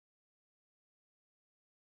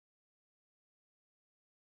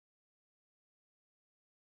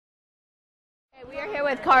We are here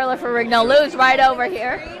with Carla Ferrigno. Lou's right over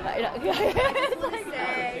here.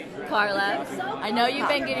 Carla, I know you've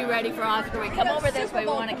been getting ready for Oscar week. Come over this way.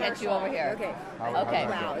 We want to catch you over here. Okay. Okay.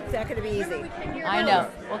 Wow, it's not going to be easy. I know.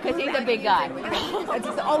 Well, because he's a big guy. It's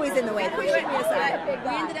just always in the way. Pushing me aside.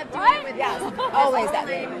 We ended up doing it with Yes, always that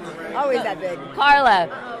big. Always that big. Carla,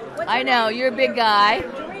 I know you're a big guy.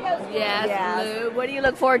 Yes, Yes. Lou. What do you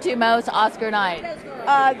look forward to most Oscar night?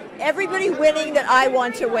 Everybody winning that I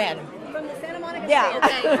want to win. from the Santa Monica.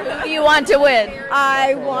 Yeah. Who do you want to win?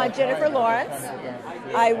 I want Jennifer Lawrence.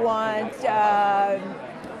 I want.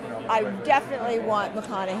 I definitely want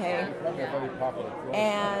McConaughey.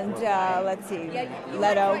 And let's see,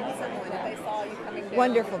 Leto.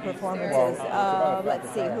 Wonderful performances. Let's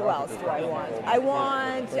see, who else do I want? I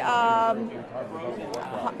want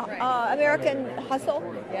American Hustle.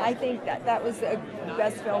 I think that was the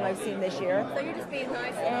best film I've seen this year. So you're just being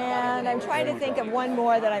nice. And I'm trying to think of one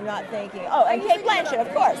more that I'm not thinking. Oh, and Kate Blanchett,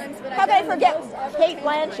 of course. How can I forget Kate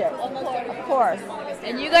Blanchett? Of course.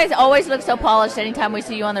 And you guys always look so polished anytime we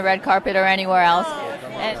see you on the red carpet or anywhere else.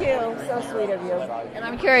 Thank you. So sweet of you. And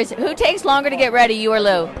I'm curious, who takes longer to get ready, you or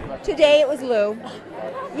Lou? Today it was Lou.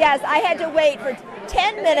 Yes, I had to wait for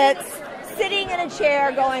 10 minutes sitting in a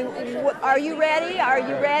chair going, are you ready? Are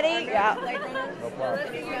you ready? Yeah. No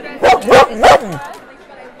problem.